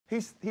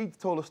he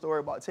told a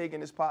story about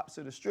taking his pops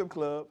to the strip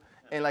club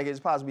and like his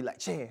pops be like,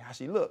 "Chan, how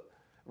she look?"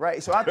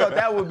 Right? So I thought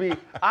that would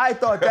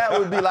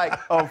be like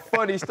a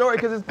funny story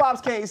because his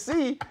pops can't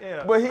see,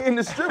 but he in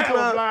the strip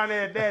club.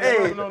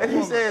 And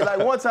he said like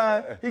one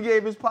time he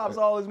gave his pops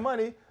all his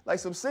money, like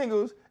some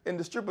singles, and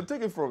the stripper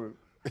took it from him.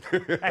 He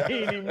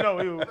didn't even know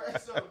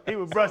he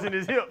was brushing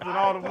his hips and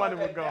all the money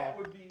was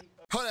gone.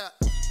 Hold up,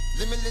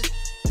 limitless,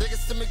 take a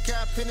stomach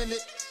kind pin in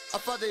it. I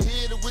fought the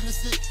head to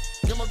witness it.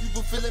 Got my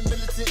people feeling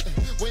militant.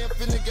 Way I'm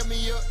finna get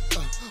me up.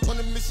 On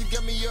the mission,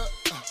 get me up.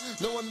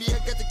 Knowing me, I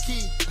got the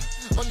key.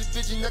 Only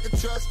vision I can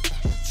trust.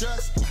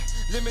 Trust,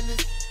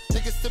 limitless,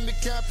 take a stomach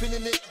kind pin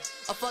in it.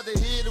 I fought the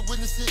head to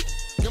witness it.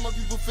 Got my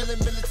people feeling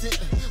militant.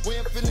 Way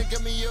I'm finna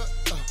get me up.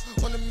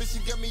 On the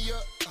mission, get me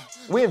up.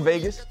 We in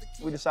Vegas.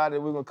 We decided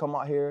we were gonna come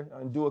out here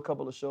and do a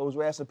couple of shows.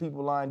 We had some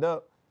people lined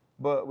up,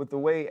 but with the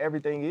way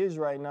everything is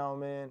right now,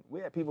 man,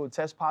 we had people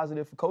test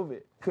positive for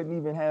COVID. Couldn't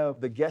even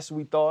have the guests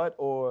we thought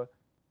or,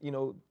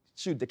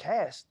 the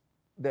cast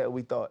that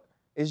we thought.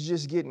 It's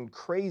just getting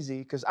crazy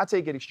because I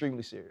take it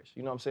extremely serious.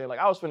 You know what I'm saying? Like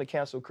I was finna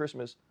cancel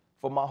Christmas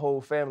for my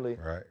whole family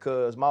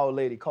because my old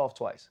lady coughed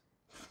twice.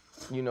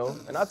 And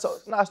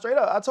straight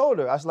up, I told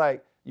her, I was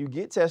like, you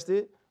get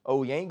tested,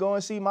 we ain't going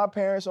to see my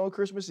parents on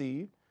Christmas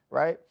Eve,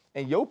 right?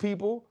 And your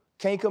people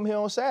can't come here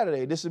on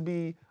Saturday. This would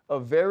be a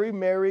very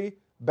merry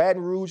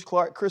Baton Rouge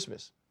Clark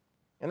Christmas.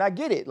 And I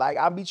get it, like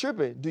I be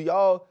tripping. Do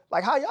y'all,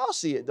 like how y'all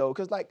see it though?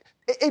 Cause like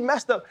it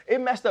messed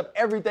up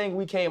everything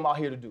we came out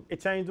here to do.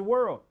 It changed the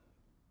world.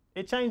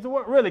 It changed the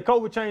world, really.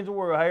 COVID changed the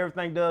world, how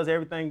everything does,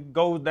 everything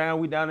goes down.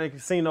 We down in the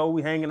casino,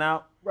 we hanging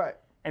out. Right.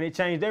 And it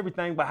changed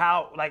everything, but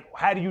how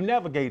do you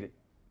navigate it?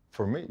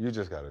 For me, you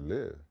just gotta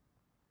live.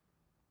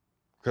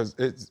 Cause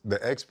the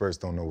experts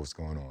don't know what's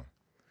going on.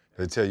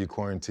 They tell you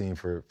quarantine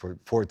for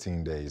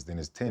 14 days, then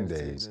it's 10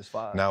 days. It's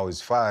 5. Now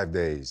it's 5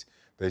 days.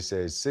 They say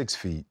it's 6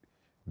 feet.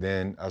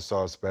 Then I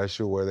saw a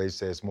special where they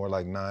say it's more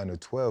like 9 or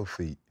 12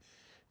 feet.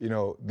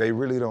 They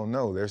really don't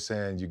know. They're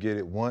saying you get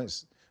it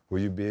once, will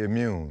you be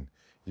immune?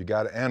 You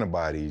got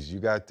antibodies, you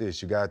got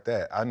this, you got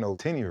that. I know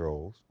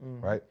 10-year-olds,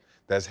 right,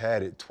 that's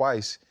had it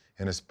twice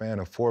in a span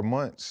of 4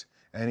 months,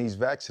 and he's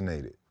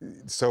vaccinated.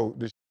 So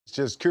it's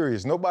just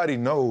curious. Nobody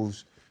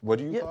knows. What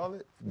do you call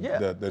it?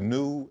 Yeah. The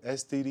new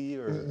STD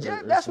or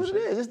that's what it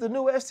is. It's the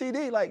new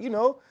STD. Like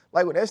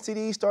when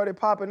STDs started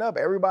popping up,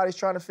 everybody's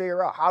trying to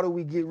figure out how do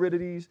we get rid of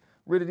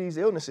these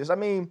illnesses. I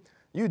mean,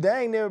 you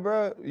dang there,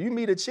 bro. You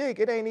meet a chick,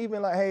 it ain't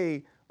even like,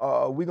 hey,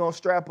 we gonna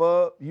strap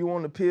up, you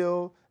on the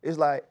pill. It's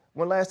like,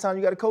 when last time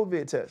you got a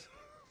COVID test?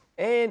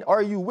 And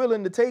are you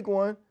willing to take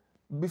one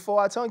before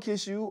I tongue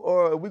kiss you,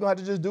 or are we gonna have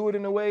to just do it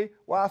in a way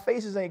while our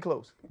faces ain't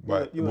close?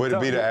 But would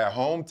it be the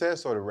at-home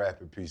test or the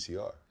rapid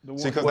PCR?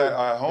 See, because that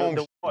at-home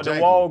the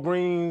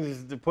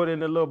Walgreens to put in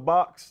the little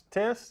box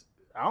test.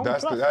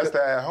 That's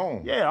the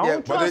at-home. Yeah, I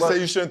don't but they trust say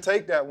you shouldn't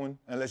take that one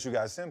unless you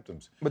got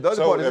symptoms. But the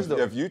other part is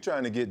if you're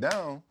trying to get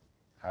down,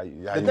 how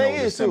you the know thing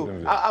what is the too,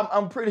 symptoms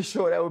I'm pretty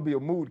sure that would be a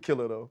mood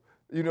killer though.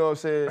 You know what I'm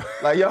saying?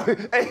 Like yo,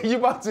 hey, you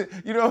about to,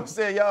 you know what I'm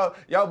saying?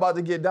 Y'all about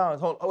to get down.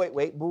 Hold,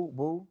 wait,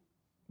 boo.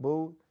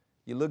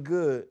 You look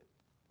good,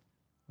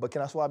 but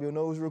can I swab your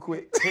nose real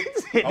quick?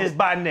 Hit this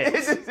by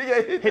next.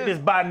 Hit this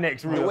by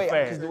next real fast.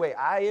 Because the way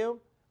I am,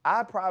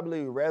 I'd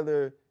probably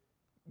rather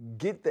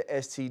get the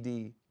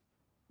STD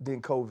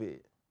than COVID.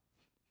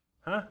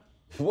 Huh?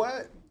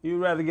 What? You'd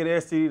rather get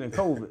STD than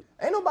COVID?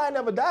 Ain't nobody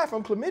never died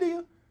from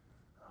chlamydia.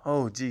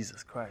 Oh,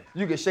 Jesus Christ.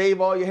 You can shave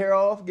all your hair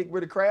off, get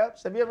rid of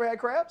crabs. Have you ever had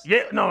crabs?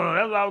 Yeah, no,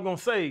 that's what I was gonna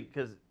say,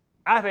 because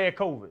I've had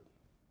COVID.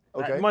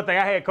 Okay. One thing,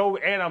 I had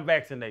COVID and I'm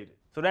vaccinated.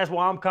 So that's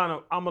why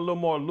I'm a little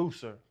more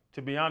looser,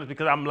 to be honest,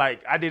 because I'm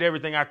like, I did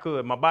everything I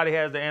could. My body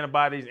has the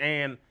antibodies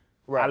and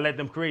I let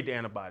them create the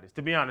antibodies,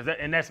 to be honest.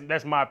 And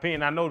that's my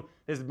opinion. I know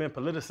this has been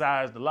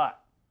politicized a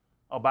lot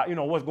about,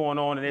 what's going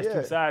on, and there's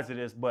two sides to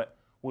this, but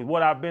with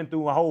what I've been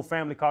through, my whole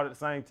family caught it at the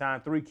same time,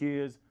 3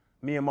 kids,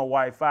 me and my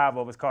wife, 5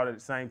 of us caught it at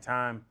the same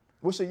time.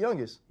 What's your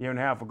youngest? Year and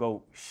a half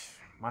ago.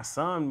 My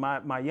son,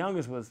 my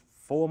youngest was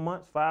 4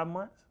 months, 5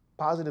 months.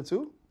 Positive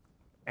too?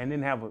 And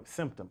didn't have a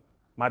symptom.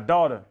 My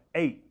daughter,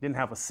 8, didn't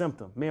have a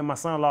symptom. Me and my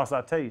son lost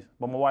our taste.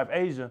 But my wife,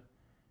 Asia,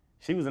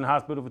 she was in the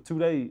hospital for 2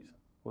 days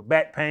with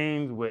back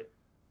pains, with,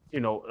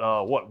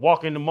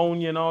 walking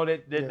pneumonia and all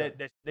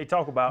that they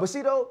talk about. But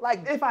see though,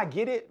 like if I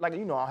get it, like, I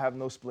don't have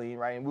no spleen,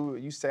 right?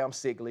 And you say I'm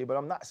sickly, but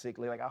I'm not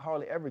sickly. Like I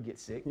hardly ever get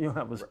sick. You don't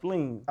have a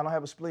spleen. I don't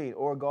have a spleen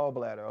or a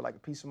gallbladder or like a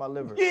piece of my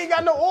liver. You ain't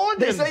got no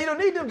organs. They say you don't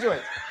need them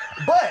joints.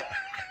 But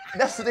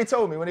that's what they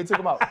told me when they took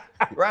them out,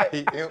 right?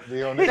 He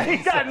empty on He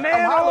got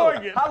nano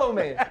organs. Hollow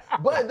man.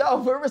 But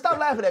no, stop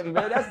laughing at me,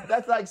 man.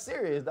 That's like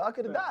serious, dog. I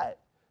could have died.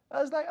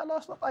 I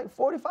lost like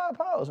 45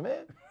 pounds,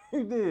 man.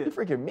 You did. You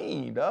freaking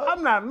mean, dog.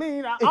 I'm not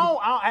mean. I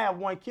don't have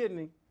one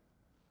kidney.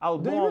 I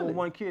was born with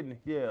one kidney.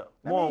 Yeah,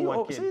 born with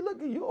one kidney. See,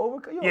 look, you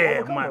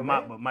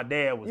overcome. My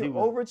dad was.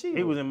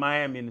 He was in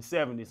Miami in the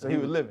 70s. So he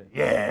was living.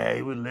 Yeah,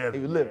 he was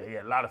living. He was living.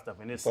 Yeah, a lot of stuff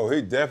in this. So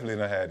he definitely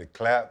done had the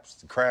claps,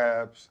 the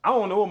crabs. I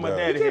don't know what my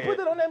daddy You had. can't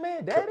put that on that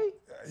man, daddy.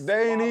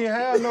 They ain't even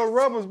have no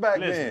rubbers back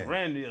then. Listen,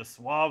 Randy a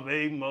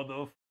suave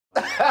mother.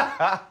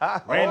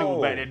 Randy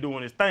was back there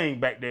doing his thing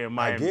back there in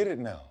Miami. I get it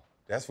now.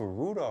 That's where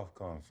Rudolph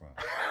comes from.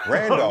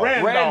 Randolph.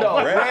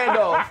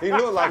 Randolph. He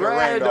looked like a Randolph.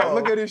 Randolph.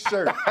 Look at his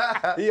shirt.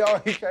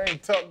 He came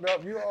tucked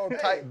up. You all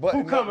tight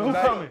buttoned Who coming?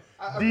 up. Who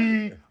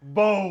coming?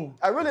 Debo.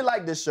 I really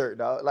like this shirt,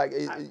 dog. Like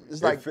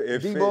it's like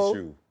It fits Debo,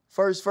 you.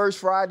 First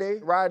Friday,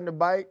 riding the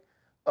bike.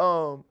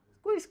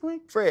 Squeak,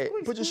 squeak. Fred,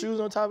 squeak, put your squeak. shoes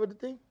on top of the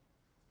thing.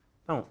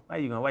 Don't. Why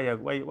you gonna?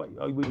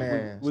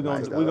 Man, we it's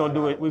nice, gonna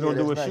do dog. it. We gonna Yeah,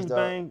 do a that's shoe nice, dog.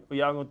 thing. Or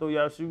y'all gonna throw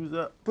y'all shoes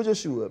up? Put your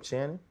shoe up,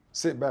 Shannon.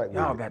 Sit back with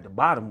Y'all it. got the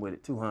bottom with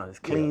it too, huh? It's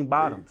clean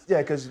bottoms.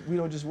 Yeah, because we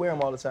don't just wear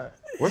them all the time.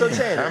 What's So the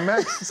Shannon,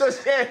 Max? so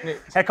Shannon,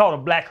 That's called a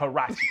black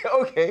Hirachi.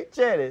 okay,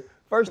 Shannon.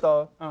 First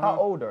off, how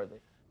old are they?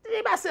 They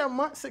about 7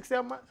 months, 6,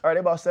 7 months. Are they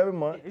about 7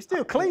 months? It's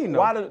still clean though.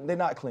 Why they're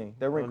not clean?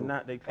 They're wrinkled.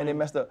 not, they and clean. they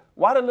messed up.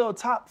 Why the little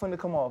top finna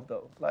come off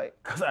though? Like,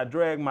 Cause I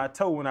drag my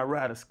toe when I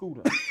ride a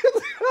scooter.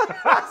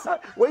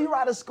 where you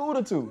ride a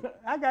scooter to?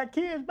 I got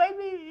kids,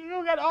 baby. You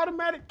don't got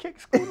automatic kick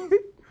scooters.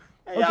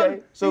 Hey, y'all, Okay,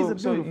 these so are you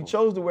beautiful.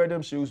 chose to wear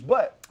them shoes,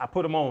 but I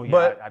put them on. Yeah,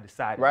 But- I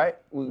decided. right,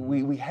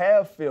 we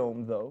have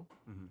filmed though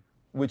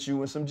with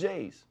you and some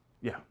J's.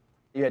 Yeah.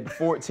 You had the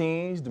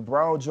 14s, the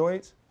brown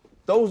joints.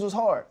 Those was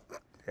hard.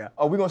 Yeah.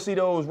 Are we gonna see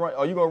those run?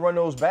 Are you gonna run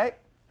those back?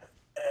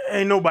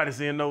 Ain't nobody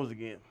seeing those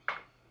again.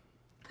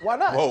 Why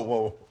not?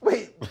 Whoa.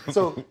 Wait,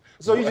 so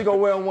you just gonna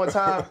wear them one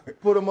time,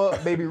 put them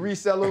up, maybe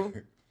resell them?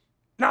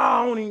 No,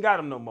 I don't even got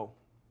them no more.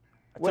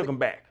 I took them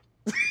back.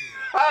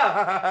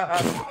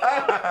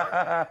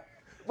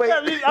 Wait,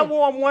 Yeah, I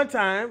wore them one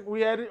time.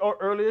 We had it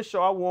earlier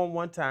show. I wore them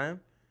one time,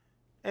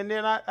 and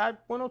then I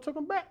went and took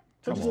them back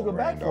what you Come took on, it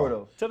back for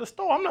Randolph. though? to the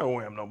store. I'm not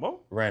wearing them no more.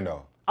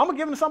 Randolph. I'm gonna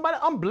give them to somebody.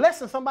 I'm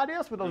blessing somebody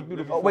else with those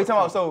beautiful. Oh, wait, 14s. time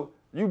out. So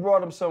you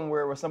brought them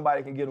somewhere where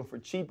somebody can get them for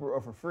cheaper or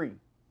for free.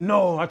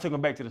 No, I took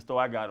them back to the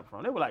store I got them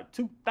from. They were like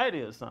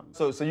 $2.30 or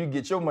something. So you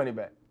get your money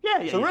back.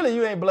 Yeah. So really,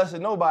 you ain't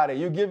blessing nobody.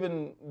 You're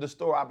giving the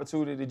store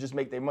opportunity to just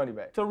make their money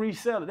back. To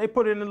resell it. They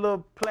put it in a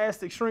little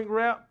plastic shrink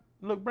wrap.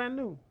 Look brand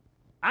new.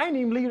 I ain't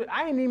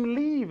even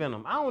leave in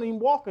them. I don't even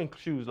walk in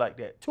shoes like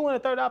that.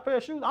 $230 pair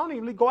of shoes. I don't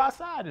even go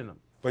outside in them.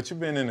 But you've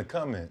been in the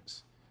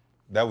comments.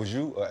 That was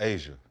you or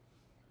Asia?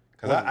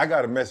 Because I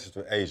got a message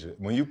to Asia.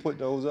 When you put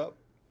those up,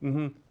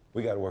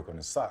 we got to work on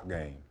the sock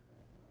game.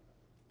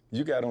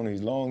 You got on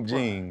these long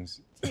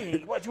jeans.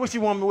 What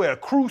you want me to wear? A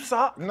crew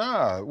sock?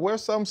 Nah, wear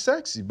something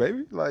sexy,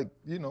 baby. Like,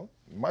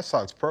 my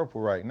sock's purple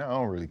right now. I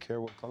don't really care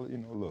what color.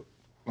 Look,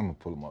 I'm going to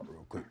pull them out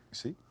real quick.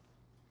 See?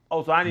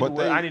 Oh, so I need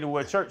But I need to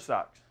wear church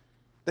socks.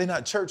 They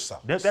not church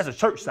socks. That's a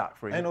church sock,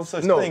 friend. Ain't no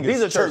such No, thing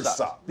these are as church church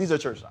socks. These are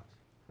church socks.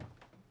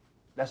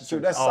 That's a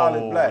church That's sock.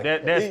 solid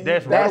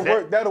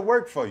black. That'll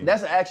work for you.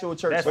 That's an actual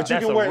church That's, sock. you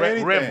that's can a wear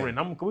anything. reverend.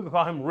 We can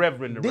call him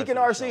Reverend. the Deacon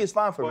rest of RC the is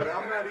fine for me.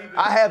 I'm not even.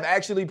 I have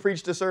actually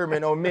preached a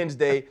sermon on Men's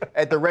Day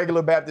at the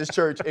regular Baptist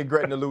Church in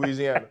Gretna,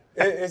 Louisiana.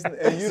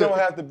 And you don't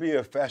have to be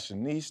a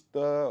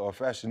fashionista or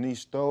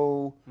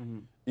fashionisto.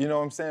 You know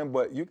what I'm saying?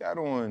 But you got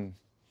on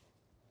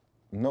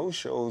no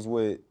shows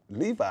with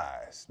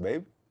Levi's,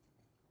 baby.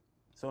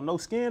 So no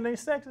skin ain't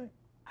sexy.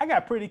 I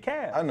got pretty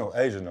calves. I know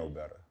Asia know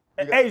better.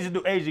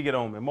 Asia get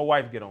on me. My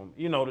wife get on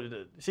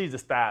me. She's the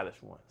stylish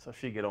one, so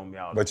she get on me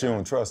all the But time. you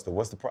don't trust her.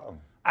 What's the problem?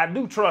 I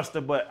do trust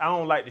her, but I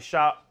don't like to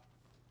shop.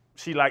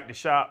 She like to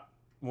shop.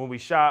 When we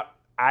shop,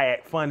 I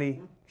act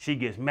funny. She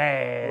gets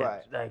mad.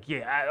 Right.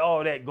 Like,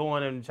 all that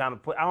going and trying to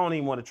put. I don't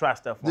even want to try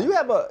stuff on. Do you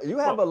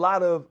have a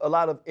lot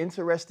of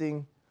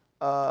interesting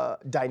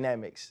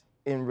dynamics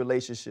in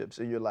relationships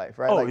in your life,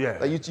 right? Oh, like, yeah.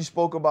 Like you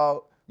spoke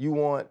about you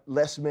want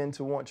less men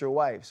to want your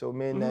wife, so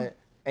men that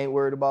ain't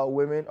worried about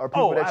women or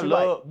people that you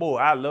like.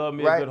 I love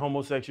me Right? a good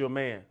homosexual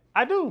man.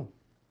 I do.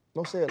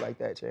 Don't say it like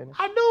that, Channing.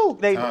 I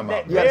do. Time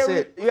out. You gotta say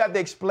it. You have to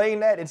explain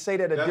that and say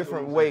that a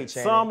different way,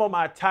 Channing. Some of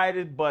my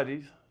tightest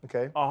buddies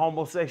Okay. are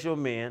homosexual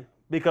men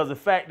because the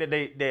fact that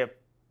they're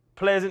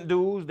pleasant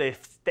dudes, they're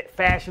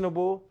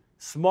fashionable,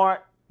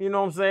 smart, you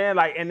know what I'm saying?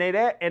 Like, and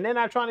they're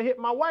not trying to hit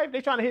my wife,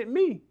 they trying to hit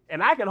me,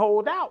 and I can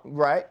hold out.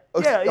 Right?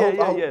 Yeah. I know Ain't you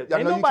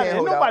nobody, can't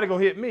hold out, nobody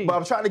gonna hit me. But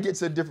I'm trying to get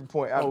to a different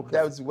point.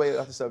 That was way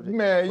off the subject.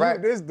 Man,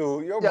 Right. this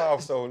dude, your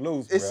mouth so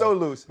loose, It's bro. so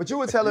loose. But you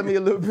were telling me a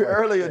little bit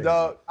earlier,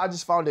 dog. I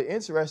just found it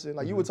interesting.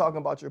 Like you were talking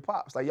about your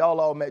pops. Like y'all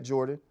all met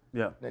Jordan.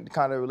 Yeah. And the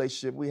kind of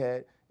relationship we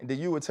had. And then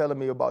you were telling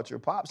me about your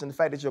pops and the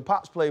fact that your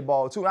pops played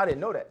ball too. And I didn't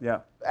know that.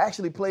 Yeah.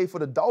 Actually played for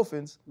the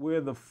Dolphins. We're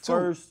the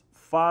first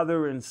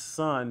father and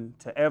son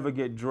to ever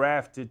get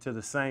drafted to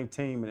the same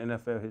team in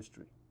NFL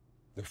history.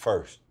 The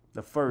first.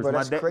 The first. Bro,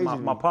 that's crazy to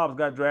My me. pops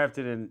got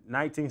drafted in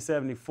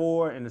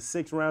 1974 in the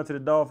 6th round to the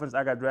Dolphins.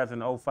 I got drafted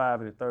in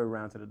 05 in the 3rd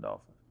round to the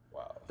Dolphins.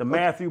 Wow. The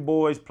Matthew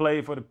boys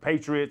played for the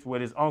Patriots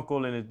with his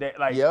uncle and his dad.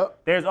 Like, Yep.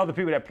 there's other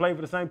people that play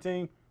for the same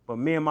team, but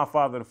me and my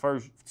father, the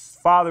first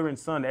father and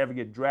son to ever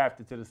get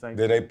drafted to the same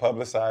team. Did they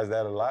publicize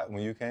that a lot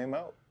when you came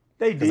out?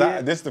 They did.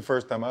 Because this is the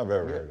first time I've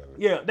ever heard of it.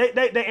 Yeah, they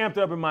amped it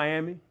up in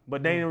Miami,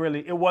 but they didn't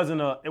really. It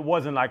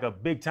wasn't like a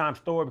big time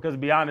story because to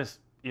be honest,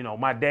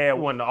 my dad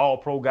wasn't the all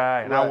pro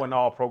guy and I Right. wasn't the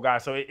all pro guy,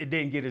 so it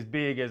didn't get as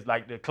big as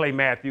like the Clay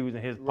Matthews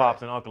and his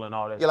pops and uncle and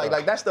all that. Yeah, stuff.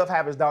 like that stuff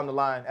happens down the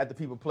line after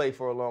people play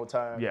for a long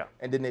time. Yeah.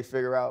 And then they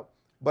figure out.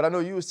 But I know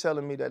you was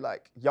telling me that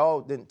like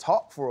y'all didn't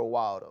talk for a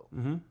while though.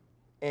 Mm-hmm.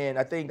 And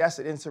I think that's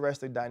an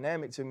interesting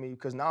dynamic to me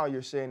because now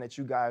you're saying that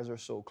you guys are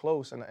so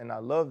close, and I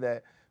love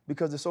that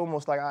because it's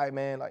almost like, all right,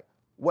 man, like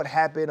what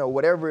happened or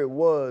whatever it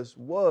was,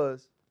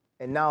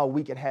 and now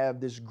we can have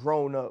this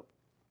grown-up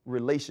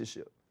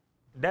relationship.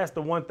 That's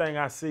the one thing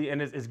I see,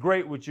 and it's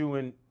great with you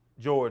and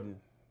Jordan.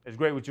 It's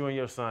great with you and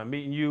your son,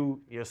 meeting you,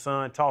 your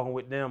son, talking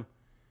with them,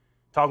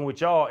 talking with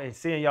y'all, and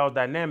seeing y'all's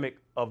dynamic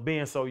of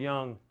being so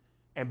young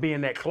and being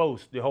that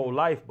close the whole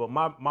life. But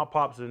my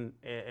pops and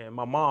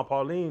my mom,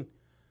 Pauline,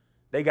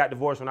 they got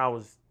divorced when I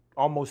was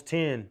almost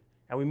 10,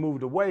 and we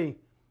moved away.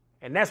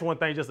 And that's one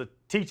thing, just a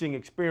teaching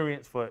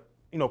experience for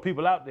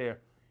people out there,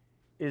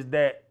 is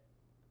that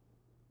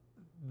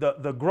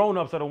the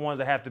grown-ups are the ones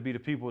that have to be the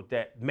people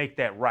that make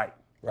that right.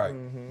 Right.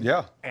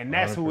 Yeah. And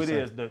that's 100%. Who it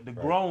is, the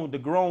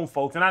right. grown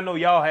folks. And I know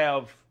y'all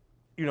have,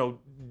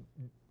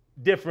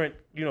 different,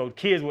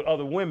 kids with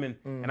other women,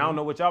 and I don't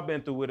know what y'all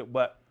been through with it,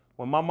 but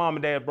when my mom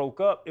and dad broke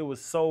up, it was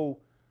so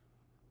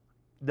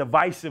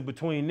divisive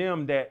between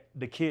them that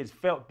the kids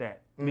felt that.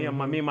 Me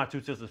and my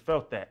two sisters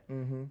felt that.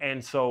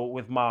 And so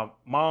with my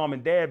mom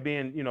and dad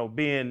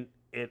being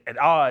at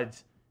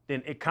odds,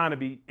 then it kind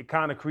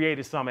of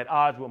created something at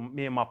odds with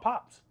me and my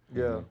pops.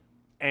 Yeah.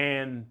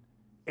 And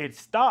it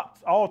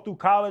stopped all through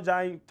college.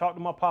 I ain't talked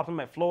to my pops. I'm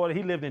at Florida.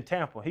 He lived in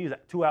Tampa. He's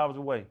 2 hours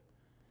away.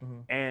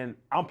 And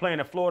I'm playing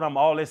at Florida. I'm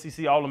all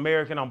SEC, all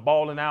American. I'm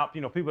balling out.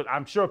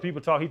 I'm sure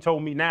people talk. He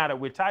told me now that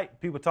we're tight.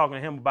 People talking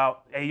to him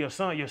about, hey, your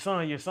son is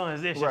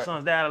this, your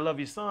son's that. I love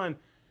your son.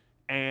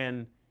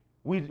 And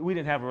we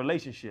didn't have a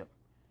relationship.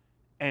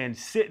 And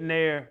sitting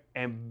there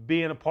and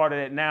being a part of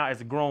that now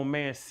as a grown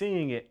man,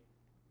 seeing it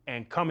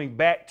and coming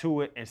back to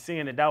it and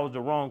seeing that was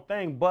the wrong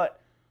thing. But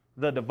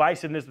the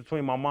divisiveness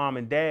between my mom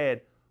and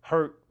dad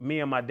hurt me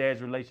and my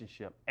dad's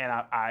relationship. And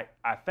I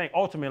think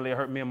ultimately it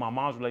hurt me and my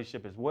mom's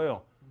relationship as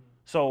well.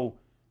 So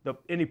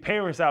any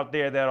parents out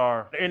there that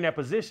are in that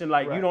position,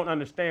 like you don't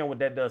understand what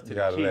that does to the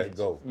kids. You gotta let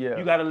go. Yeah.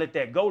 You gotta let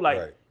that go.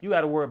 Like you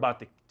gotta worry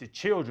about the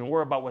children,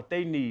 worry about what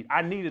they need.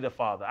 I needed a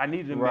father. I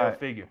needed a male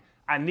figure.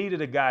 I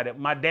needed a guy that,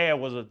 my dad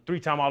was a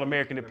 3-time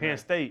All-American at Penn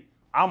State.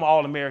 I'm an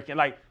All-American.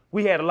 Like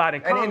we had a lot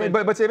in common.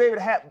 But to be able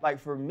to have, like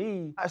for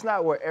me, it's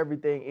not where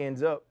everything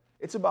ends up.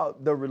 It's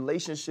about the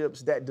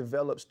relationships that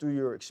develops through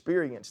your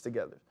experience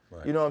together.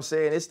 Right. You know what I'm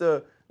saying? It's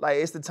the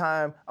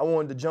time I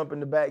wanted to jump in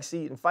the back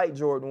seat and fight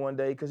Jordan one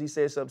day because he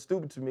said something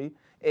stupid to me.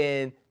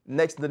 And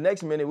the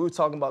next minute we were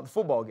talking about the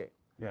football game.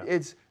 Yeah.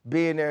 It's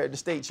being there at the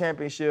state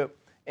championship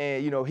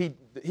and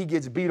he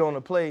gets beat on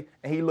the play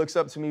and he looks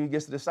up to me, he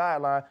gets to the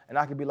sideline, and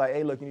I could be like,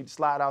 hey, look, you need to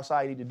slide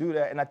outside, you need to do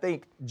that. And I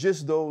think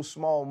just those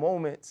small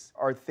moments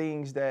are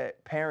things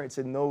that parents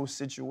in those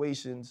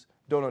situations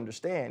don't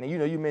understand. And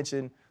you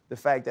mentioned the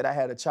fact that I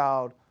had a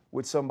child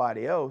with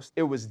somebody else.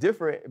 It was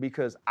different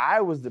because I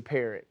was the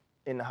parent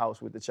in the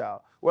house with the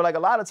child. Where like a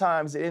lot of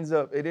times it ends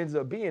up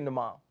being the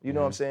mom. You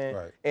know what I'm saying?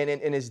 Right. And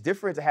it's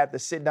different to have to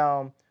sit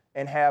down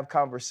and have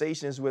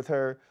conversations with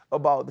her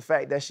about the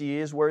fact that she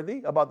is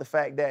worthy, about the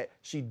fact that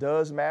she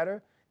does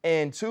matter,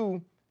 and two,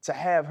 to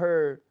have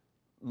her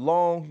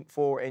long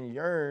for and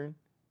yearn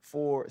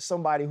for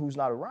somebody who's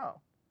not around.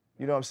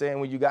 You know what I'm saying?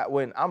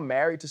 When I'm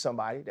married to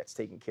somebody that's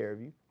taking care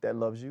of you, that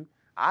loves you,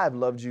 I've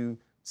loved you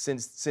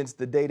since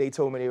the day they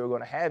told me they were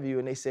going to have you,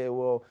 and they said,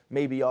 well,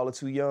 maybe y'all are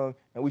too young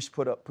and we should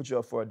put you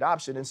up for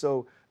adoption. And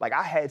so like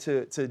I had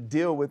to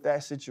deal with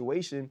that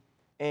situation,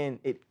 and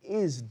it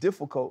is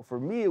difficult. For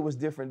me, it was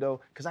different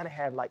though, because I didn't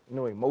have like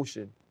no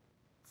emotion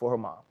for her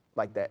mom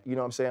like that. You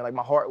know what I'm saying? Like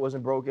my heart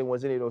wasn't broken,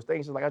 wasn't any of those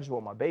things. It's like I just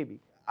want my baby.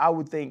 I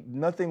would think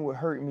nothing would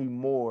hurt me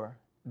more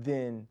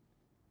than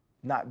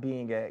not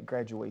being at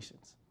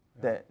graduations.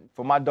 Yeah. That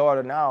for my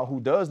daughter now, who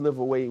does live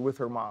away with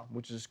her mom,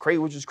 which is crazy,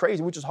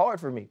 which is hard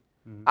for me.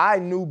 Mm-hmm. I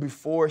knew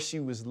before she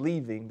was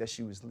leaving that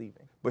she was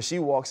leaving. But she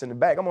walks in the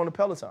back, I'm on the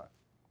Peloton.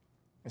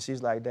 And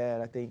she's like,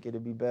 Dad, I think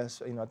it'd be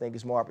best, I think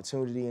it's more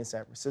opportunity in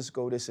San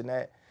Francisco, this and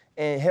that.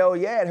 And hell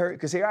yeah, it hurt,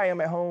 because here I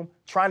am at home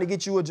trying to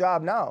get you a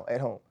job now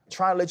at home,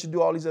 trying to let you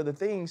do all these other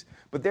things.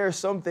 But there are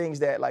some things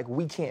that like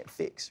we can't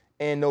fix.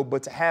 And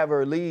but to have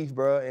her leave,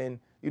 bro, and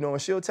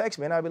and she'll text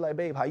me and I'll be like,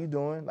 babe, how you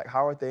doing? Like,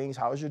 how are things?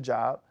 How's your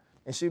job?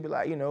 And she'll be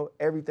like,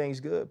 everything's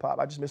good, Pop.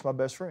 I just miss my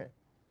best friend.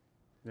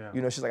 Yeah.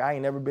 She's like, I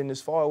ain't never been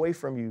this far away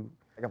from you.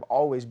 Like, I've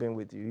always been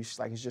with you. She's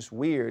like, it's just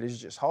weird. It's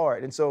just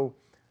hard. And so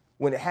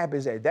when it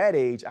happens at that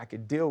age, I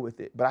could deal with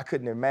it. But I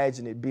couldn't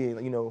imagine it being,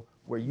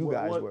 where you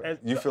guys were.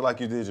 You feel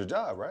like you did your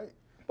job, right?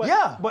 But,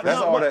 yeah. But that's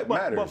all that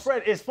matters. But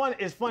Fred, it's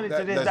funny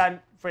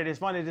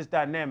this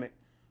dynamic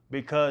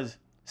because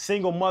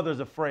single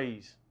mother's a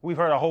phrase we've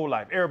heard our whole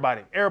life.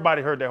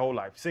 Everybody heard their whole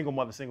life. Single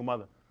mother, single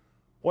mother.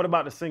 What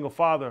about the single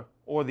father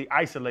or the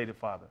isolated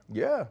father?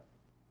 Yeah.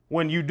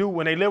 When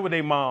they live with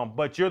their mom,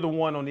 but you're the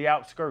one on the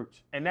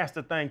outskirts. And that's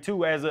the thing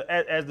too, as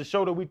the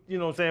show that we,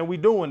 we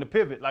doing, the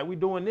pivot, like we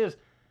doing this.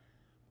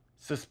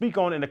 To speak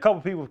on it, and a couple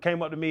people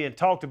came up to me and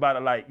talked about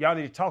it, like, y'all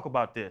need to talk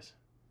about this.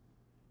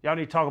 Y'all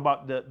need to talk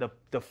about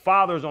the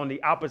fathers on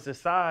the opposite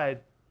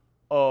side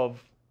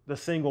of the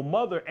single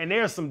mother, and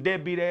there's some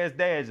deadbeat ass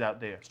dads out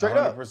there. Straight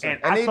up. 100%.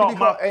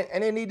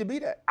 And they need to be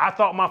that. I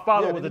thought my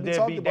father Yeah, was they a need to be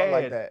talked deadbeat about dad,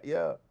 like that.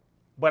 Yeah.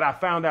 but I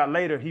found out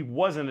later he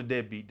wasn't a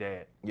deadbeat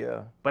dad.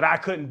 Yeah. But I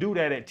couldn't do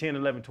that at 10,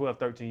 11, 12,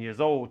 13 years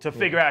old to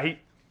figure out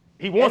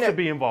he wants to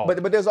be involved.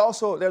 But there's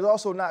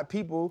also not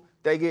people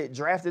that get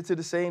drafted to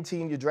the same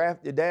team your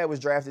dad was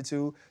drafted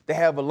to. They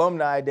have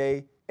alumni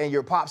day and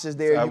your pops is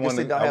there. I You can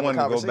sit down and have a wanted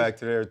to conversation. go back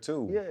to there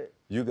too. Yeah.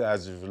 You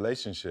guys'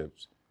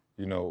 relationships.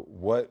 You know,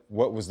 what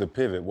was the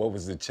pivot? What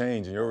was the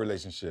change in your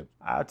relationship?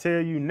 I'll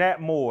tell you, Nat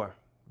Moore,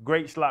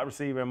 great slot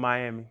receiver in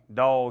Miami.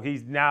 Dog,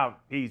 he's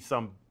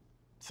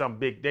some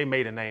big, they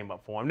made a name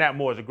up for him. Nat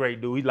Moore's a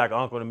great dude. He's like an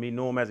uncle to me,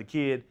 knew him as a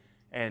kid.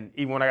 And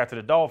even when I got to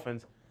the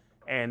Dolphins,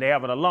 and they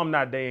have an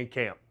alumni day in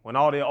camp, when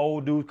all the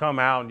old dudes come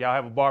out and y'all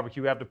have a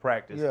barbecue after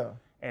practice. Yeah.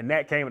 And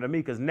Nat came up to me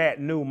because Nat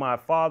knew my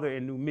father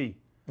and knew me.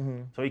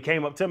 Mm-hmm. So he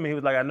came up to me, he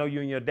was like, I know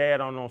you and your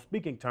dad aren't on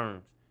speaking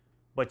terms,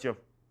 but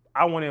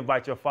I want to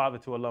invite your father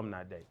to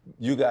alumni day.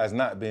 You guys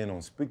not being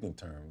on speaking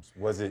terms,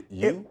 was it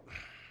you?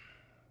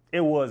 It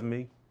was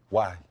me.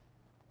 Why?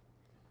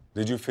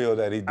 Did you feel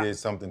that he did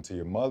something to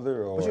your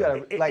mother, or But you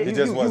gotta, like, it you,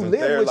 just you wasn't live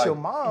there? with Like, your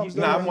mom.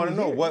 so I when want to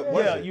you know hear- what yeah.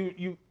 was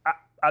Yeah, it?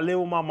 I live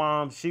with my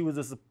mom. She was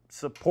a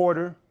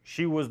supporter.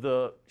 She was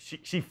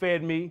she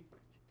fed me,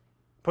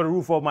 put a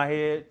roof over my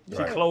head. She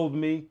Right. clothed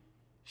me.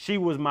 She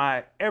was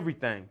my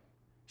everything.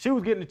 She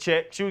was getting a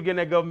check. She was getting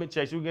that government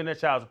check. She was getting that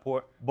child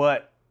support.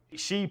 But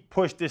she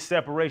pushed this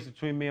separation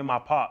between me and my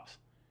pops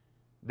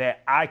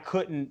that I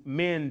couldn't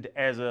mend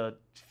as a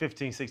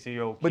 15,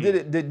 16-year-old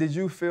kid. But did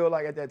you feel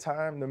like at that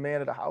time the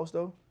man of the house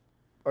though,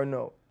 or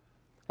no?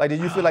 Like,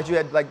 did you feel like you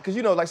had, like, because,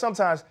 you know, like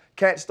sometimes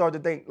cats start to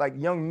think, like,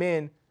 young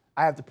men,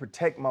 I have to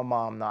protect my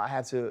mom now. I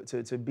have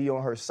to be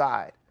on her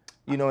side,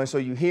 you know? And so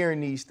you hearing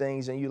these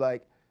things and you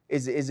like,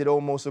 is it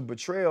almost a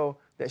betrayal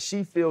that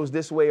she feels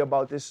this way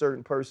about this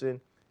certain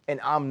person and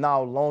I'm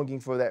now longing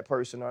for that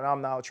person, or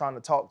I'm now trying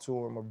to talk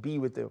to him or be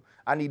with them.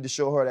 I need to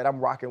show her that I'm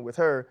rocking with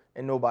her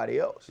and nobody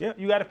else. Yeah,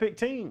 you got to pick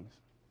teams.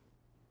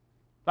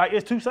 Like,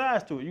 it's two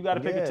sides to it. You got to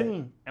pick a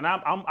team. And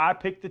I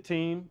picked the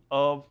team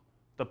of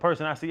the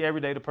person I see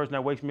every day, the person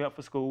that wakes me up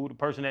for school, the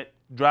person that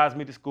drives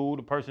me to school,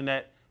 the person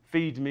that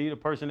feeds me, the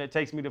person that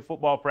takes me to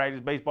football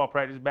practice, baseball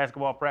practice,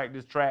 basketball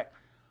practice, track.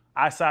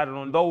 I sided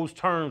on those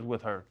terms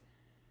with her.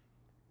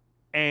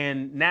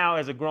 And now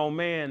as a grown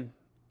man,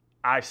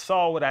 I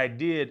saw what I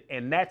did,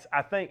 and that's,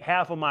 I think,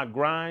 half of my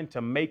grind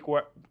to make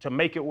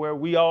it where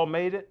we all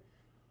made it.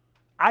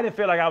 I didn't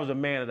feel like I was a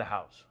man of the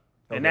house.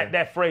 And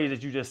that phrase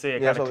that you just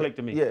said kind of clicked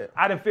to me. Yeah.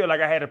 I didn't feel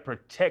like I had to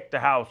protect the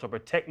house or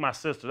protect my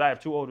sisters. I have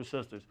two older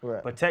sisters.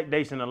 Right. Protect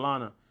Dace and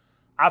Alana.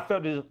 I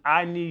felt as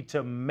I need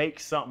to make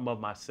something of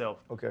myself.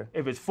 Okay.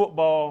 If it's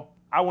football,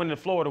 I went to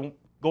Florida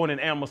going in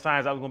animal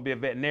science. I was going to be a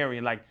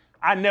veterinarian. Like,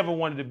 I never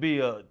wanted to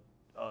be like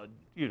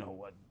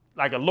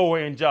a lower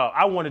end job.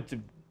 I wanted to.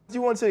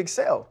 You want to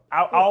excel.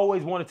 I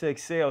always wanted to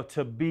excel,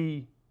 to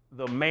be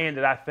the man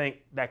that I think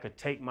that could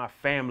take my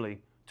family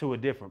to a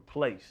different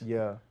place.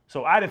 Yeah.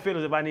 So I didn't feel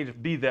as if I needed to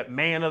be that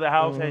man of the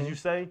house, as you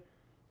say,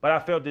 but I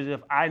felt as if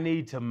I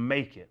need to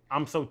make it.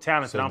 I'm so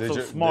talented, I'm so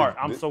smart,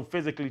 I'm so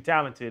physically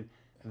talented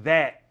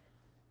that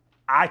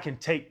I can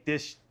take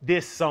this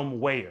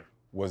somewhere.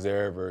 Was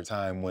there ever a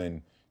time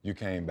when you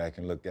came back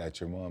and looked at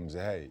your mom and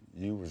said, hey,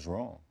 you was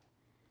wrong?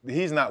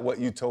 He's not what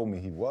you told me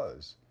he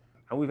was.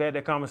 And we've had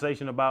that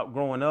conversation about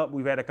growing up.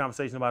 We've had that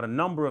conversation about a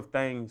number of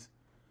things,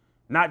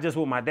 not just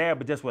with my dad,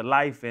 but just with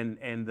life and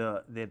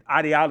the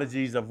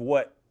ideologies of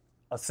what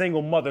a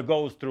single mother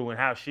goes through and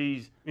how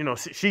she's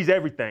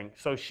everything.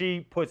 So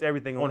she puts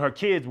everything on her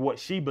kids, what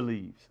she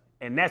believes.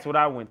 And that's what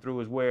I went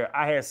through, is where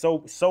I had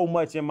so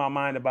much in my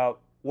mind about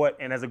what,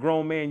 and as a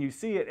grown man, you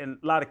see it, and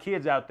a lot of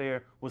kids out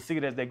there will see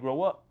it as they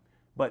grow up.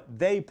 But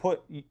they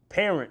put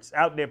parents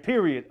out there,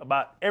 period,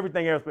 about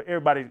everything else, but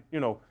everybody,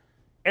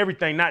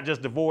 everything, not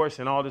just divorce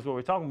and all this what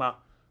we're talking about,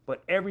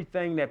 but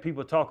everything that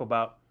people talk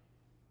about,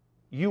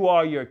 you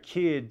are your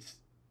kid's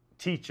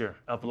teacher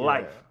of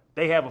life.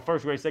 They have a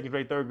first grade, second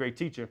grade, third grade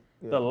teacher.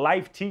 The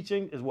life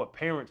teaching is what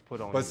parents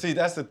put on But you. see,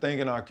 that's the thing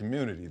in our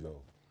community,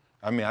 though.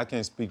 I mean, I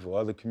can't speak for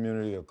other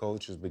community or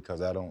cultures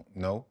because I don't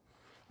know.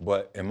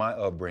 But in my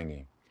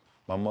upbringing,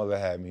 my mother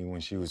had me when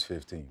she was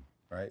 15,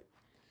 right?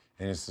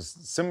 And it's a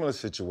similar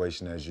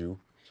situation as you,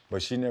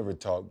 but she never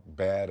talked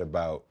bad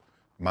about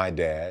my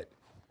dad.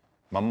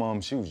 My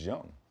mom, she was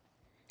young,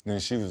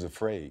 and she was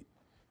afraid.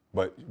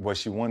 But what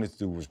she wanted to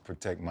do was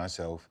protect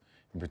myself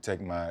and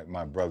protect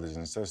my brothers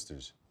and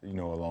sisters,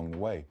 along the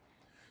way.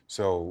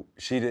 So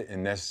she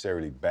didn't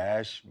necessarily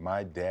bash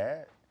my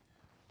dad,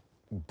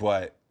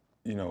 but,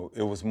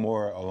 it was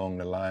more along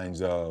the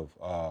lines of,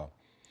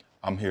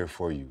 I'm here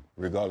for you.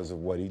 Regardless of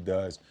what he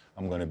does,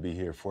 I'm gonna be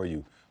here for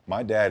you.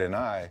 My dad and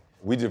I,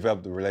 we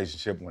developed a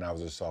relationship when I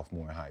was a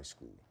sophomore in high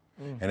school.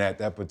 And at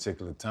that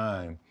particular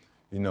time,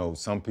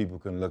 some people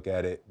can look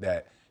at it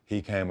that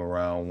he came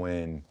around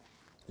when,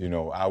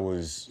 I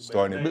was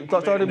starting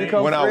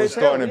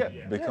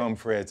to become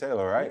Fred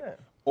Taylor, right? Yeah.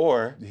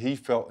 Or he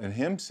felt in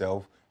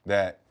himself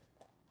that,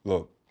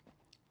 look,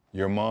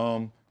 your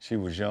mom, She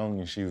was young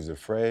and she was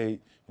afraid.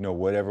 You know,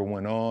 whatever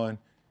went on,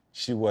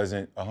 she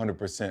wasn't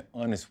 100%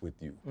 honest with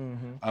you.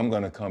 I'm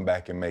gonna come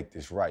back and make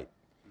this right.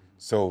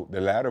 So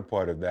the latter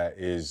part of that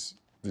is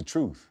the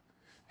truth.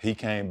 He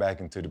came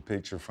back into the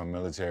picture from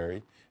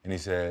military and he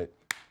said,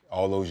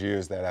 all those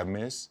years that I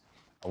missed,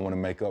 I wanna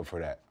make up for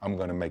that. I'm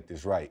gonna make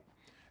this right.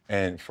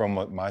 And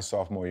from my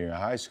sophomore year in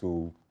high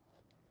school,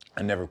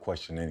 I never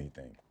questioned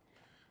anything.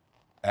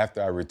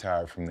 After I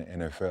retired from the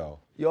NFL.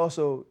 You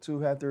also, too,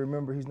 have to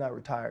remember he's not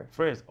retired.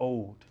 Fred's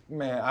old.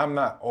 Man, I'm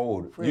not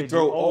old. Fred, you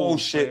throw you old old,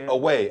 shit man.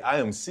 away. I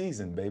am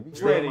seasoned, baby.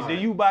 Freddie, do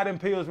you buy them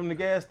pills from the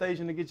gas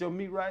station to get your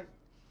meat right?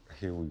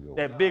 Here we go.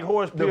 That big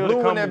horse The pill blue that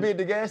one come that in, be at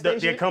the gas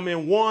station? They come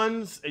in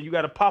ones, and you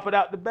got to pop it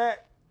out the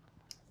back.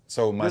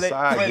 So my Do they-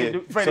 side Freddie, get,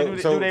 do- Freddie, do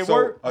they- so, do they so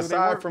work? Do they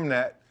aside work? from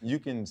that, you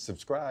can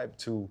subscribe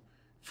to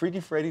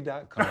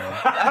freakyfreddy.com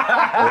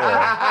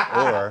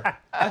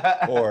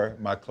or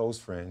my close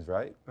friends,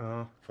 right?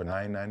 For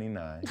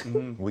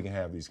 $9.99. We can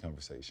have these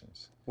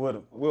conversations.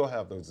 We'll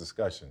have those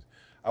discussions.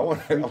 I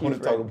want to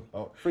talk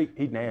about Freak,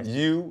 he nasty.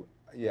 you.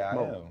 Yeah,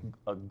 I am.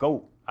 A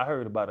goat. I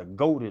heard about a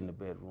goat in the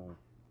bedroom.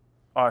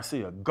 Or I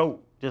see a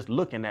goat just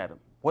looking at him.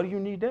 What do you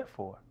need that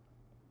for?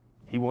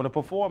 He want to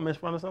perform in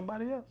front of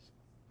somebody else.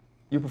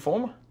 You a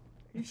performer?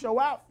 He show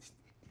out.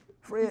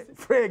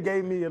 Fred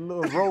gave me a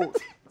little rose,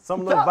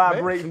 some little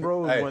vibrating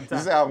rose Hey, one you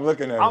time. see how I'm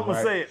looking at him, I'm gonna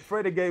right? say it.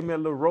 Freddie gave me a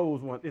little rose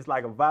one. It's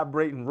like a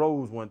vibrating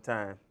rose one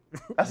time.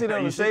 I see that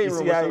in the shade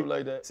room or something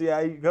like that. See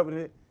how he covered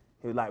it?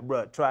 He was like,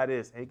 bruh, try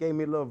this. He gave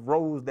me a little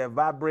rose that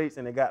vibrates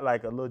and it got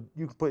like a little,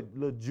 you can put a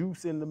little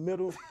juice in the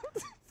middle.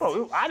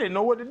 Bro, I didn't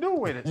know what to do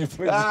with it. You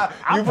put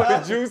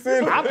the juice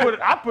in?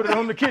 I put it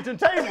on the kitchen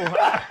table.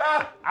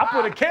 I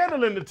put a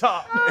candle in the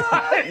top.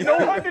 I didn't know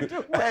what to do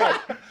with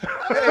it.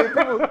 Hey,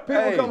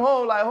 people come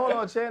home like, hold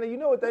on, Channing, you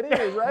know what that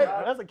is, right?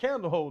 That's a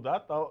candle holder, I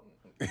thought.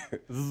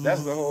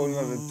 That's a whole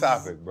nother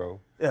topic, bro.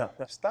 Yeah.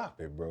 Stop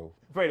it, bro.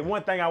 Freddie,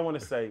 one thing I want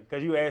to say,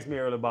 because you asked me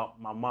earlier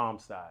about my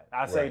mom's side.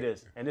 I say Right.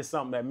 this, and it's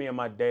something that me and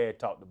my dad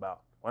talked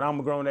about. When I'm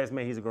a grown-ass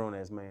man, he's a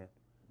grown-ass man.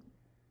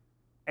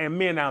 And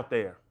men out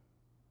there,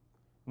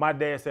 my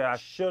dad said I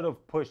should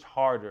have pushed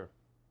harder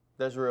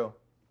That's real.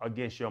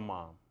 against your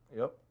mom.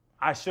 Yep.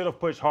 I should have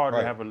pushed harder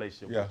Right. to have a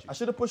relationship Yeah. with you. I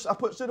should have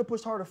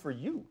pushed harder for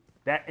you.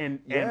 That and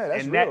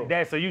that's and real.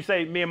 that so you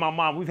say me and my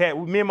mom me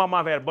and my mom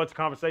have had a bunch of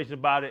conversations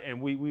about it and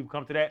we've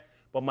come to that.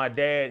 But my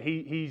dad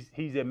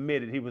he's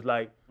admitted, he was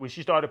like, when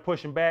she started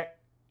pushing back,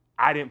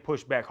 I didn't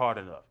push back hard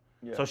enough.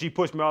 Yeah. So she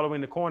pushed me all the way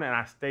in the corner and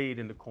I stayed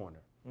in the corner.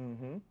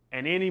 Mm-hmm.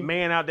 And any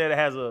man out there that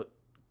has a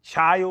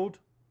child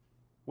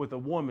with a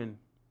woman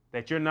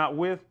that you're not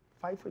with,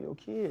 Fight for your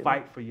kid.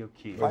 fight for your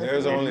kid. But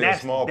there's And only a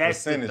small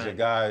that's the percentage thing. of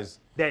guys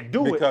that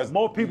do because- it.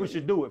 More people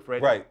should do it,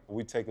 Freddie. Right.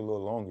 We take a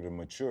little longer to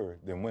mature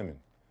than women.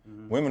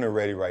 Women are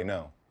ready right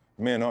now.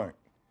 Men aren't.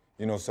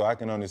 You know, so I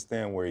can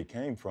understand where he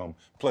came from.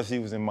 Plus, he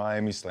was in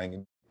Miami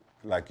slanging,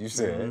 like you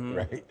said,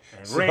 right?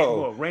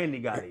 And Randy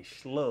got a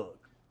slug.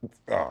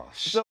 Oh,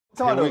 So,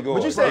 Here we go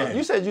but you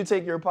again. said you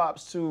take your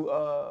pops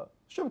to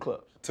strip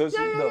clubs. Tootsie?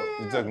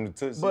 yeah. You took him to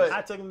Tootsie? But-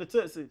 I took him to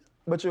Tootsie's.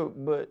 But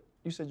you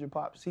said your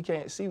pops, he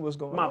can't see what's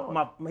going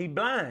on. He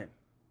blind,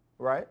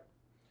 Right?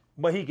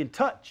 but he can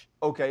touch.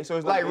 Okay, so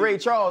it's like Ray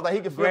Charles, like he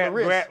can feel the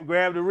wrist.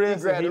 Grab the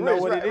wrist, Grab and he the know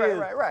wrist. what Right, it is.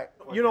 right.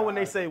 You know when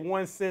they say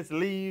one sense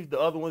leaves, the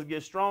other ones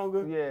get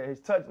stronger? Yeah, his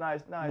touch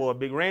nice. Boy,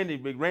 Big Randy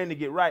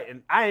get right.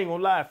 And I ain't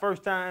gonna lie,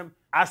 first time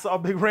I saw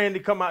Big Randy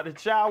come out the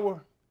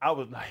shower, I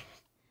was like,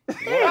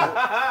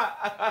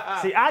 whoa.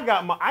 See, I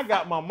got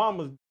my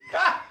mama's.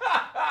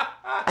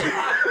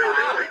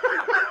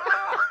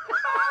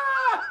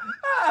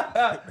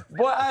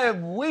 Boy, I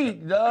am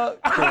weak, dog.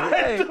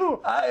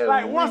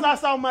 Once I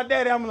saw my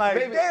daddy, I'm like,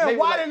 damn,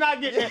 why didn't I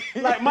get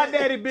that? Like my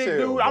daddy big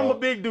Chill, dude, I'm bro. a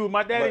big dude.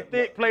 My daddy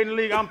thick, played in the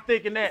league, I'm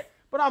thick in that.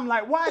 But I'm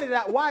like, why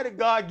did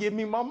God give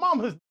me my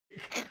mama's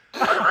dick?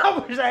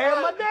 I wish I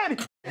had my daddy.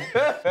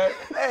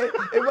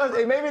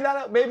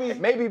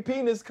 Maybe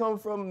penis come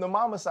from the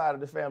mama side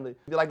of the family.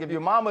 Like if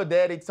your mama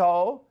daddy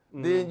tall,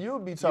 then you'll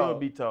be tall. You'll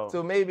be tall.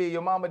 So maybe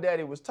your mama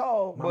daddy was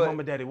tall, My but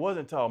mama daddy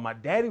wasn't tall. My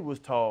daddy was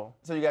tall.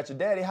 so you got your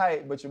daddy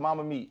height, but your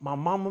mama meat. My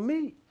mama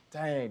meat.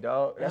 Dang,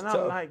 dog. That's And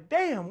tough. I'm like,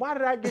 damn, why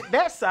did I get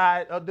that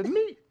side of the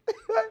meat?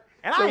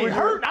 And So I ain't when you-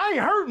 hurting. I ain't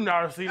hurting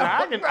now. See, now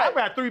I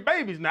got 3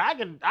 babies now. I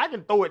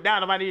can throw it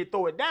down if I need to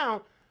throw it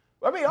down.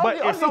 I mean, all but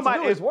you if need somebody-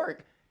 to do is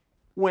work.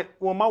 When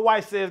my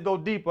wife says go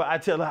deeper, I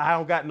tell her I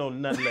don't got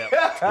nothing left.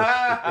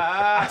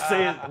 I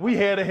said we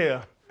had a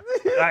hair.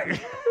 Like,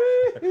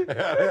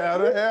 Hell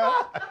the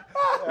hell.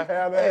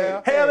 hell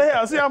to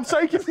hell. See, I'm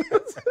shaking.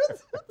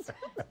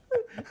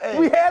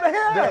 We had a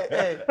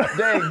hair.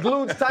 Dang,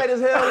 glutes tight as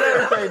hell and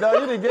everything,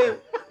 dog. You done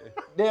get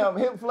damn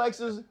hip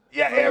flexors.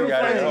 Yeah, You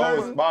got everything. his whole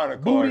hurting. spinal cord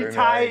in Booty there.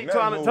 tight, Ain't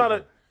trying nothing to.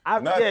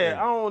 moving. Nothing.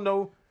 I don't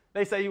know.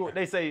 They say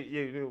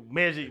you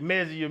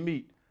measure your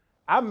meat.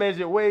 I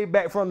measure way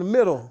back from the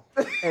middle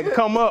and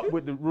come up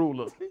with the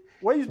ruler.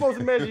 Where you supposed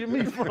to measure your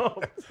meat from?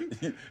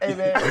 Hey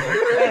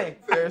man,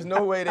 there's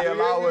no way they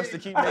allow us to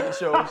keep making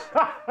shows.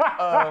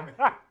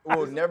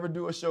 We'll never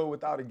do a show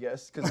without a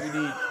guest because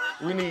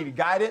we need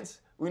guidance.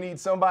 We need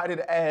somebody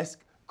to ask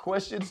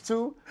questions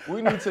to.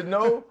 We need to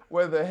know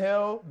where the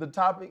hell the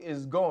topic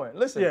is going.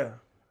 Listen, Yeah.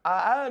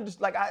 I just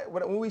like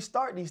when we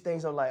start these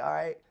things, I'm like, all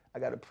right, I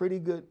got a pretty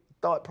good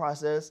thought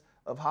process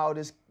of how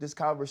this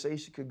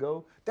conversation could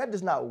go. That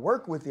does not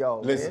work with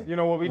y'all, Listen, man. You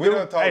know what we we do?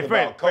 done talked Hey,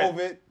 Fred, about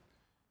COVID,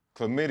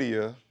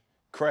 chlamydia,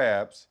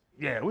 crabs.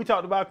 Yeah, we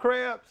talked about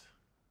crabs.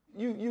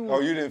 You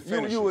didn't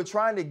finish You it. were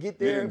trying to get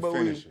You there, didn't but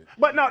finish it.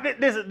 But no,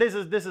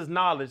 this is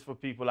knowledge for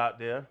people out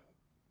there.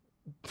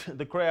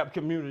 The crab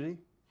community.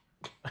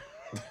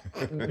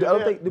 I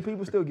don't think, do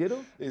people still get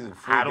them? It's a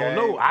free I don't game.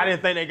 know. I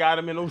didn't think they got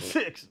them in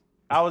 06.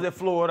 I was at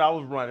Florida. I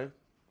was running.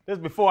 This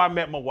is before I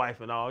met my wife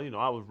and all. You know,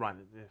 I was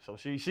running. So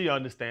she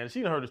understands.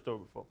 She done heard the story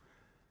before.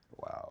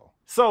 Wow.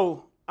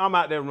 So I'm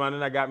out there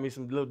running. I got me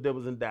some little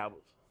dibbles and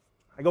dabbles.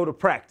 I go to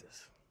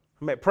practice.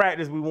 I'm at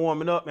practice. We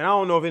warming up. And I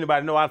don't know if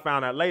anybody know, I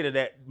found out later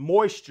that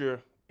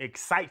moisture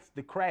excites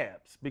the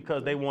crabs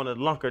because they want to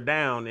lunker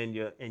down in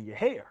your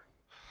hair.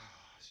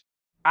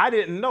 I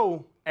didn't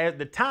know at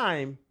the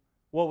time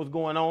what was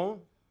going on,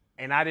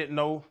 and I didn't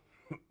know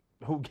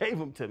who gave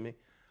them to me.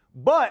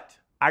 But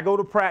I go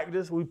to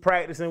practice, we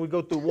practice and we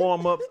go through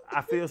warm-ups.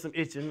 I feel some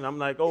itching, and I'm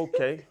like,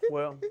 okay,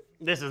 well,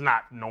 this is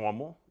not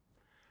normal.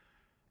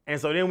 And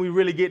so then we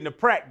really get into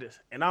practice,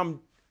 and I'm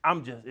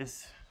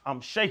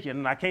shaking,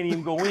 and I can't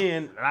even go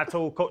in. And I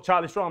told Coach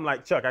Charlie Strong, I'm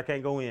like, Chuck, I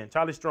can't go in.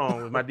 Charlie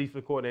Strong was my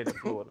defensive coordinator in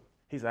Florida.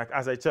 He's like,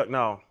 I said, Chuck,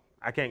 no,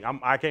 I can't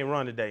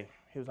run today.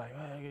 He was like,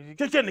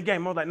 get in the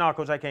game. I was like, no,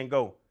 Coach, I can't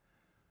go.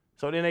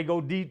 So then they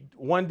go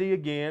 1D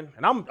again,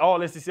 and I'm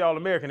all SEC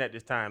All-American at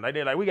this time. Like,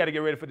 they're like, we got to get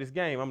ready for this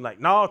game. I'm like,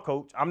 no,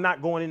 Coach, I'm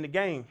not going in the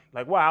game.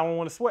 Like, why? I don't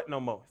want to sweat no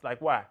more. It's like,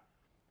 why?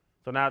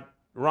 So now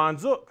Ron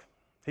Zook,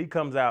 he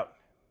comes out,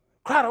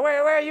 Crowder,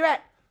 where are you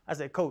at? I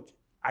said, Coach,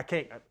 I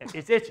can't,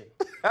 it's itching.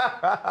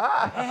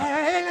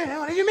 Hey,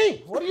 what do you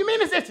mean? What do you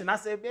mean it's itching? I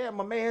said, yeah,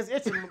 my man's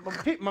itching.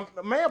 My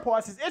man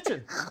parts is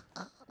itching.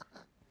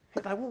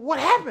 He's like, well, what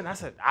happened? I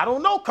said, I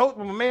don't know, Coach,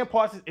 but my man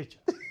parts is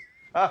itching.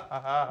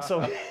 So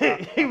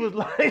he was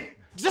like,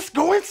 just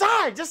go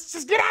inside.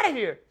 Just get out of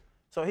here.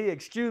 So he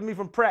excused me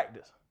from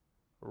practice.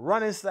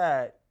 Run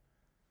inside.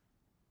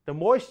 The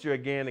moisture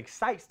again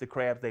excites the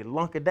crabs. They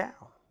lunker down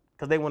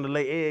because they want to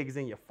lay eggs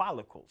in your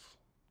follicles.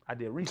 I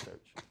did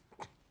research.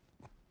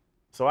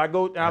 So I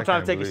go, and I'm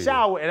trying to take a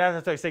shower, and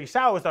as I take a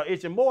shower, I start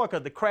itching more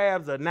because the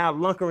crabs are now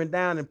lunkering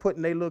down and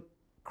putting their little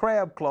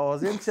crab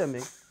claws into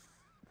me.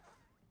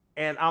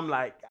 And I'm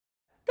like,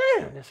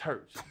 damn, this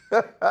hurts.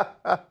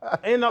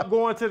 End up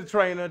going to the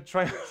trainer.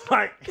 Trainer's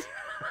like,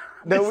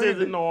 this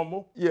isn't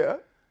normal. Yeah.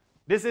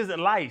 This isn't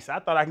lice. I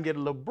thought I can get a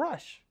little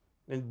brush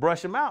and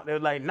brush them out. They were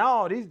like,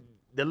 no, the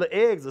little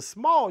eggs are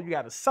small. You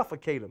got to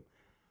suffocate them.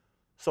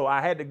 So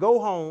I had to go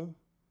home.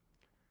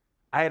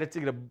 I had to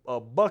take a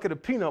bucket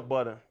of peanut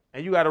butter,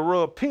 and you got to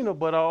rub peanut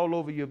butter all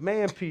over your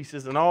man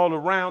pieces and all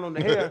around on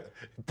the hair.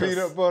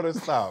 Peanut butter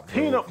stop.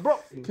 Bro.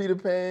 Peter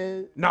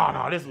Pan.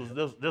 No, this was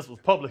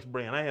Publix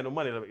brand. I had no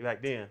money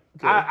back then.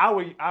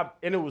 Okay.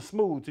 And it was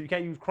smooth, so you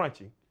can't use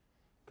crunchy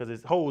because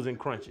it's holes in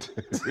crunchy.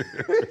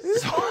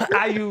 So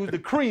I used the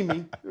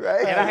creamy,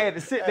 right? And I had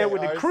to sit there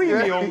with the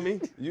creamy on me.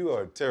 You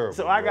are terrible.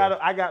 So I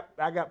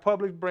got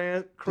Publix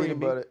brand creamy. Peanut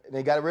butter. And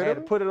they got rid of it?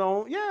 Had to put it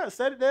on. Yeah,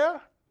 set it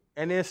there,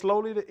 and then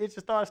slowly the itch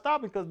started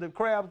stopping because the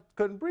crabs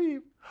couldn't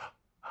breathe.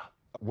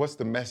 What's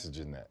the message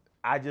in that?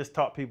 I just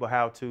taught people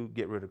how to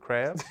get rid of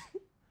crabs.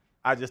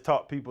 I just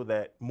taught people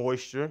that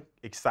moisture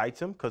excites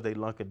them because they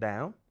lunker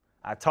down.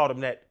 I taught them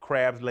that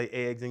crabs lay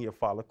eggs in your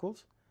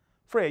follicles.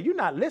 Fred, you're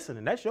not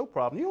listening. That's your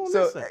problem. You don't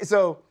listen.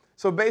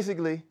 So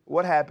basically,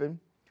 what happened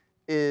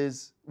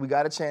is we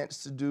got a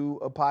chance to do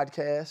a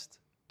podcast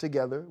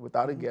together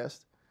without a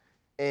guest,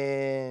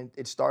 and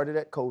it started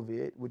at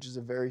COVID, which is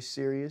a very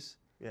serious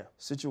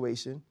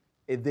situation.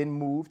 It then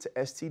moved to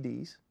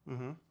STDs,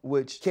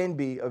 which can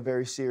be a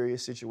very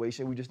serious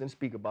situation. We just didn't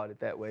speak about it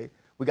that way.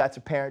 We got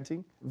to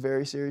parenting,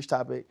 very serious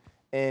topic,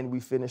 and we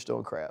finished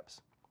on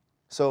crabs.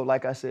 So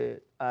like I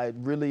said, I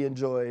really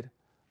enjoyed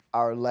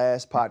our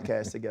last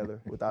podcast together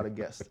without a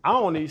guest. I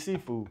don't eat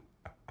seafood.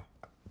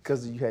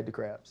 Because you had the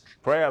crabs.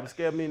 Crabs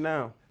scare me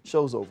now.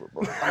 Show's over,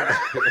 bro.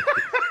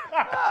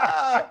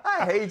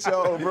 I hate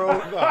y'all, bro.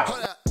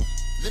 Hold up.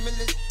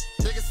 Limitless.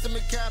 Niggas to me,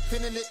 can't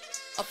pin in it.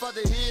 I fought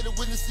the head to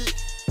witness it.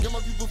 Get my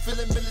people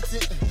feeling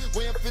militant.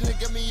 Way I'm feeling,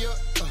 get me up.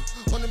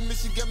 On the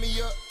mission, get me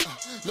up.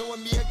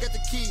 Knowing me, I got the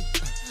key.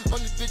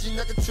 Only vision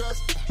I can trust.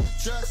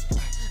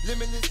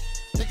 Limitless.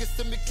 Niggas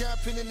to me, can't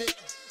pin in it.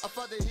 I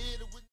fought the head to witness